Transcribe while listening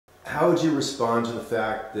How would you respond to the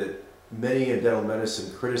fact that many in dental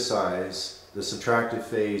medicine criticize the subtractive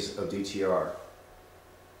phase of DTR?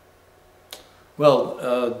 Well,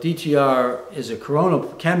 DTR is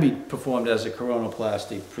can be performed as a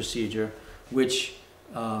coronoplasty procedure, which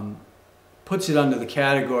puts it under the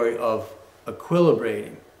category of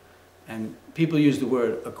equilibrating. And people use the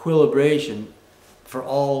word equilibration for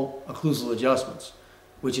all occlusal adjustments,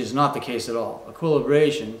 which is not the case at all.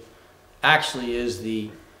 Equilibration actually is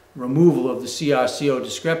the removal of the CR-CO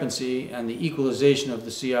discrepancy and the equalization of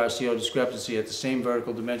the CR-CO discrepancy at the same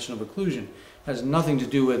vertical dimension of occlusion. It has nothing to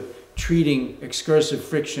do with treating excursive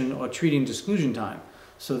friction or treating disclusion time.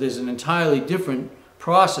 So there's an entirely different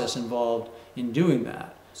process involved in doing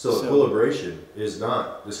that. So equilibration is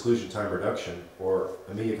not disclusion time reduction or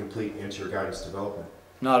immediate complete anterior guidance development?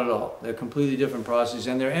 Not at all. They're completely different processes,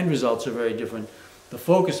 and their end results are very different. The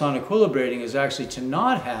focus on equilibrating is actually to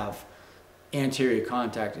not have anterior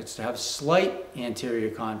contact. It's to have slight anterior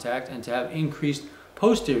contact and to have increased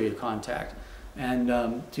posterior contact, and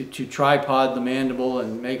to tripod the mandible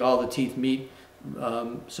and make all the teeth meet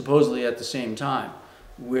supposedly at the same time,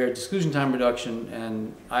 where disclusion time reduction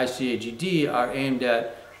and ICAGD are aimed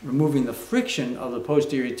at removing the friction of the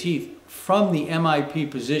posterior teeth from the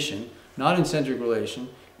MIP position, not in centric relation,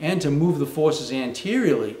 and to move the forces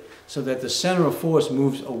anteriorly so that the center of force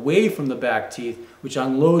moves away from the back teeth, which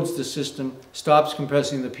unloads the system, stops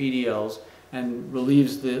compressing the PDLs, and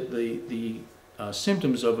relieves the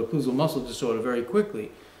symptoms of occlusal muscle disorder very quickly.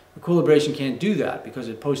 Equilibration can't do that because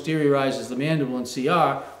it posteriorizes the mandible in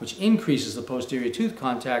CR, which increases the posterior tooth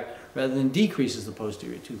contact rather than decreases the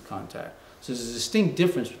posterior tooth contact. So there's a distinct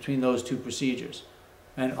difference between those two procedures.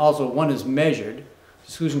 And also, one is measured.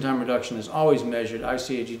 Disclusion time reduction is always measured.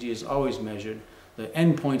 ICAGD is always measured. The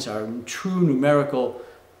endpoints are true numerical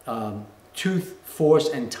tooth force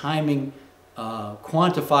and timing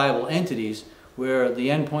quantifiable entities, where the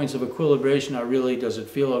endpoints of equilibration are really, does it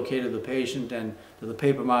feel okay to the patient, and do the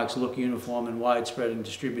paper marks look uniform and widespread and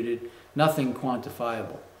distributed? Nothing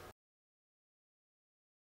quantifiable.